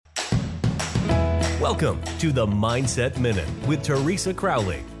Welcome to the Mindset Minute with Teresa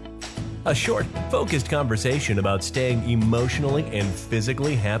Crowley. A short, focused conversation about staying emotionally and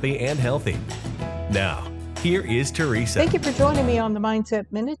physically happy and healthy. Now, here is Teresa. Thank you for joining me on the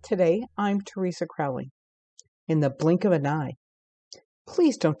Mindset Minute today. I'm Teresa Crowley. In the blink of an eye.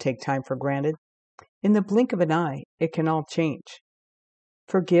 Please don't take time for granted. In the blink of an eye, it can all change.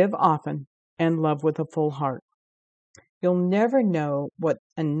 Forgive often and love with a full heart. You'll never know what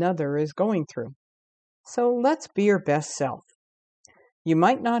another is going through. So let's be your best self. You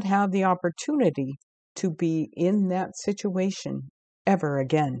might not have the opportunity to be in that situation ever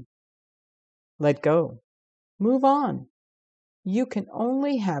again. Let go. Move on. You can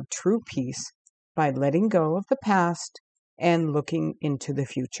only have true peace by letting go of the past and looking into the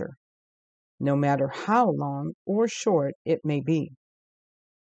future, no matter how long or short it may be.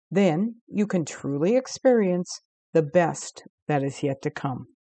 Then you can truly experience the best that is yet to come.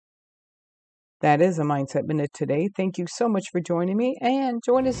 That is a Mindset Minute today. Thank you so much for joining me, and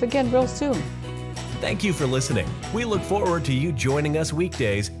join us again real soon. Thank you for listening. We look forward to you joining us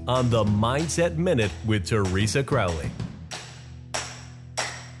weekdays on the Mindset Minute with Teresa Crowley.